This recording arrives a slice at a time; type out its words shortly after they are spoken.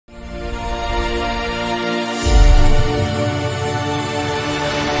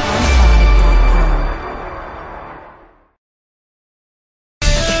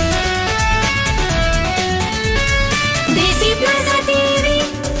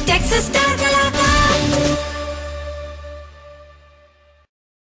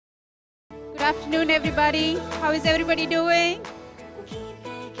afternoon, everybody. How is everybody doing?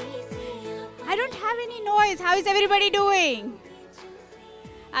 I don't have any noise. How is everybody doing?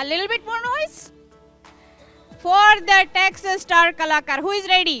 A little bit more noise? For the Texas star Kalakaar. Who is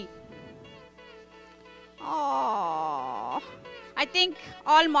ready? Oh, I think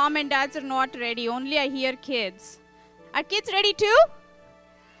all mom and dads are not ready. Only I hear kids. Are kids ready too?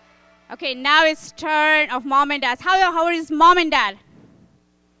 Okay, now it's turn of mom and dads. How is mom and dad?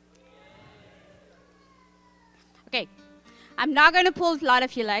 Okay, I'm not going to pull a lot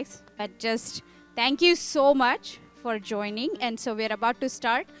of your legs, but just thank you so much for joining. And so we're about to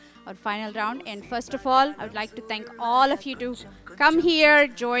start our final round. And first of all, I would like to thank all of you to come here,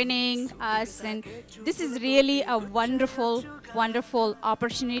 joining us. And this is really a wonderful, wonderful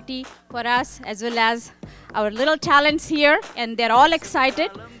opportunity for us, as well as our little talents here. And they're all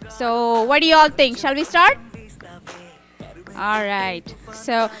excited. So what do you all think? Shall we start? All right.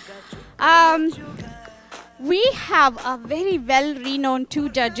 So we have a very well-renowned two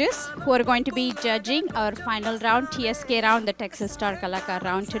judges who are going to be judging our final round, TSK round, the Texas Star Kalakaar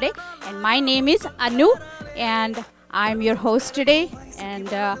round today. And my name is Anu, and I'm your host today.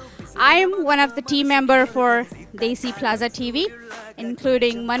 And I'm one of the team members for Desi Plaza TV,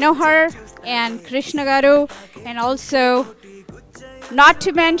 including Manohar and Krishna Garu, and also not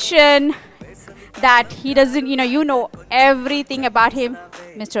to mention that he doesn't, you know everything about him,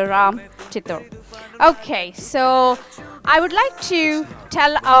 Mr. Ram Chittor. Okay, so I would like to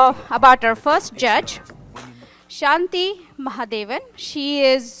tell about our first judge, Shanti Mahadevan. She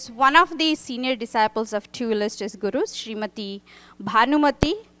is one of the senior disciples of two illustrious gurus, Srimati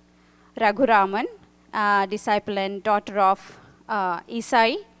Bhanumati Raghuraman, disciple and daughter of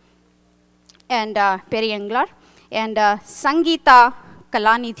Isai and Periyanglar, and Sangeeta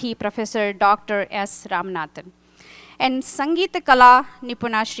Kalanidhi Professor Dr. S. Ramanathan. And Sangeeta Kala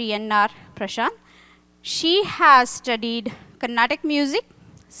Nipuna Shri N.R. Prashant. She has studied Carnatic music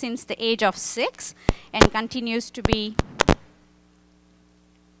since the age of 6 and continues to be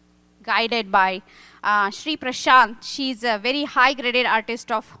guided by Shri Prashant. She's a very high-graded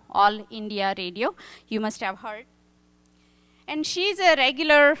artist of All India Radio. You must have heard. And she's a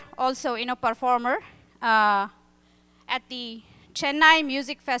regular also, performer at the Chennai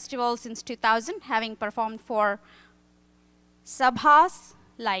Music Festival since 2000, having performed for Sabhas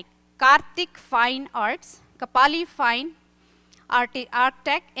like Karthik Fine Arts, Kapali Fine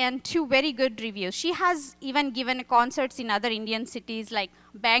Artec, and 2 very good reviews. She has even given concerts in other Indian cities like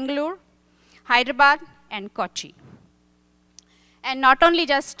Bangalore, Hyderabad, and Kochi. And not only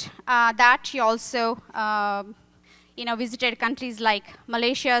just that, she also visited countries like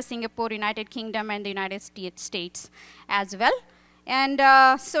Malaysia, Singapore, United Kingdom, and the United States as well. And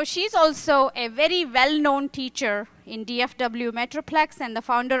so she's also a very well-known teacher in DFW Metroplex and the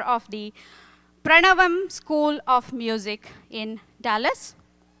founder of the Pranavam School of Music in Dallas.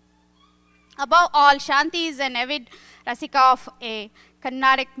 Above all, Shanti is an avid rasika of a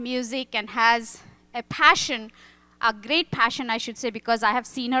Carnatic music and has a passion, a great passion, I should say, because I have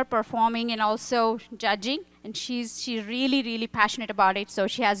seen her performing and also judging, and she's really, really passionate about it. So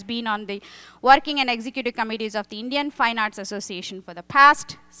she has been on the working and executive committees of the Indian Fine Arts Association for the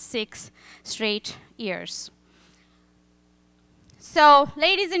past 6 straight years. So,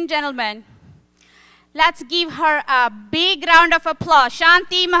 ladies and gentlemen, let's give her a big round of applause.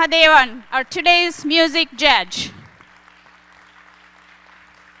 Shanti Mahadevan, our today's music judge.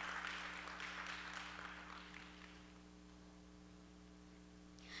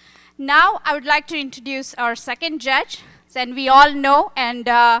 Now, I would like to introduce our second judge, and we all know, and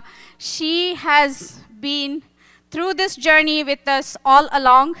she has been through this journey with us all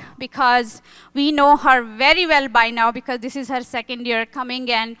along because we know her very well by now because this is her second year coming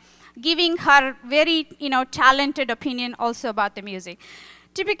and giving her very, talented opinion also about the music.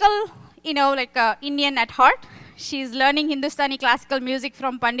 Typical, like Indian at heart. She's learning Hindustani classical music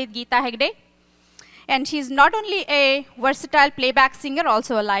from Pandit Geeta Hegde. And she's not only a versatile playback singer,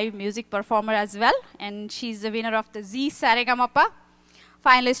 also a live music performer as well. And she's the winner of the Zee Saregamapa,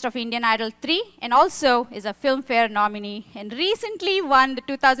 finalist of Indian Idol 3, and also is a Filmfare nominee. And recently won the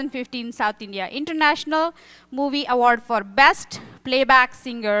 2015 South India International Movie Award for Best Playback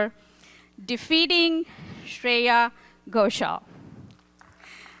Singer, defeating Shreya Ghoshal.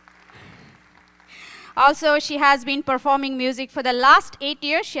 Also, she has been performing music for the last 8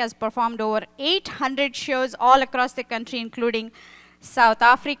 years. She has performed over 800 shows all across the country, including South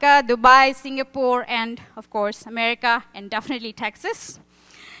Africa, Dubai, Singapore, and of course, America, and definitely Texas.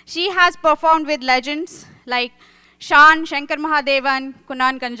 She has performed with legends like Shan, Shankar Mahadevan,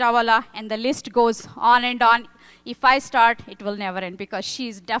 Kunan Kanjawala, and the list goes on and on. if I start, it will never end because she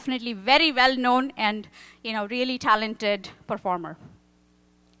is definitely very well known and really talented performer.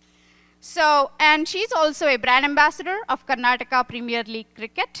 So, and she's also a brand ambassador of Karnataka Premier League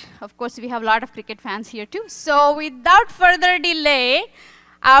Cricket. Of course, we have a lot of cricket fans here too. So, without further delay,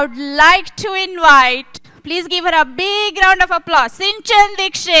 I would like to invite, please give her a big round of applause, Ms.Sinchan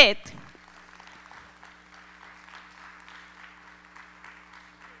Dixit.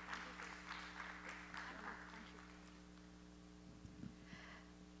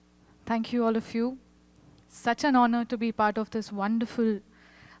 Thank you, all of you. Such an honor to be part of this wonderful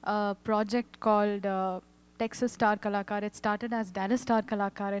project called Texas Star Kalakaar. It started as Dallas Star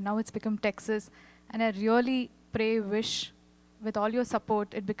Kalakaar and now it's become Texas. And I really pray, wish, with all your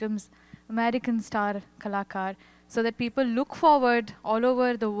support, it becomes American Star Kalakaar so that people look forward all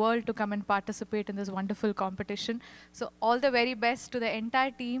over the world to come and participate in this wonderful competition. So all the very best to the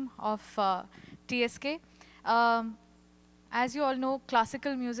entire team of TSK. As you all know,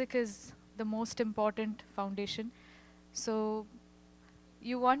 classical music is the most important foundation. So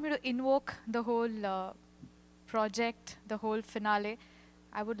you want me to invoke the whole project, the whole finale.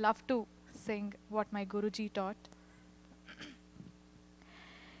 I would love to sing what my Guruji taught.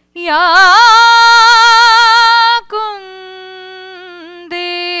 Ya kundendu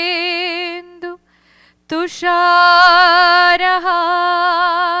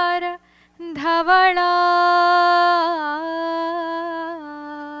tusharahara dhavala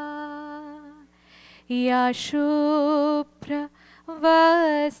ya shupra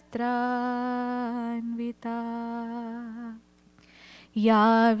vastranvita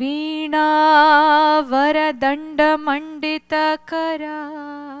ya veena varadanda mandita kara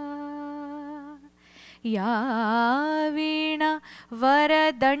ya veena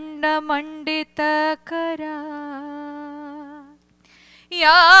varadanda mandita kara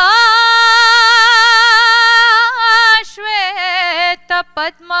ya shweta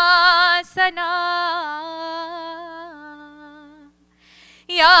padmasana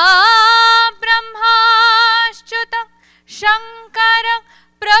ya brahmaschuta shankara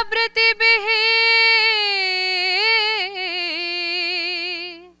prabritibhihi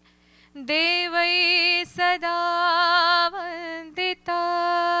devai sada vandita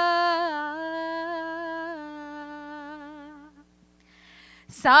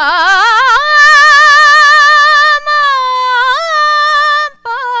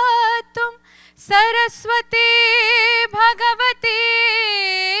Samapatum Saraswati Bhagavati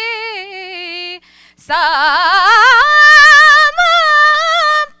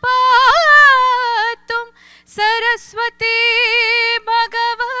Samapatum Saraswati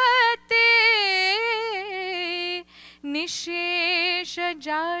Bhagavati Nishesha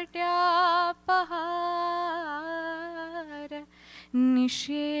Jadyapahara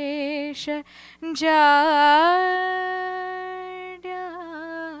Nishesha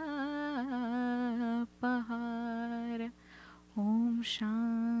Jadyapahara Om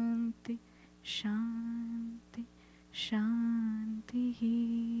Shanti Shanti Shanti.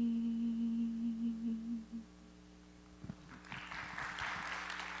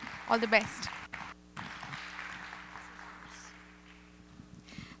 All the best.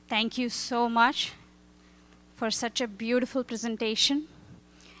 Thank you so much for such a beautiful presentation.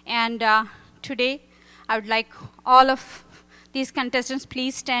 And today, I would like all of these contestants,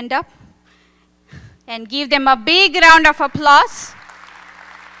 please stand up and give them a big round of applause.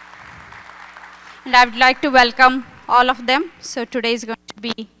 And I would like to welcome all of them. So today is going to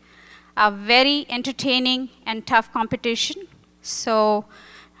be a very entertaining and tough competition. So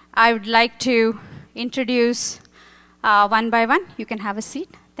I would like to introduce one by one. You can have a seat.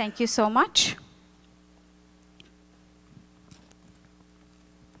 Thank you so much.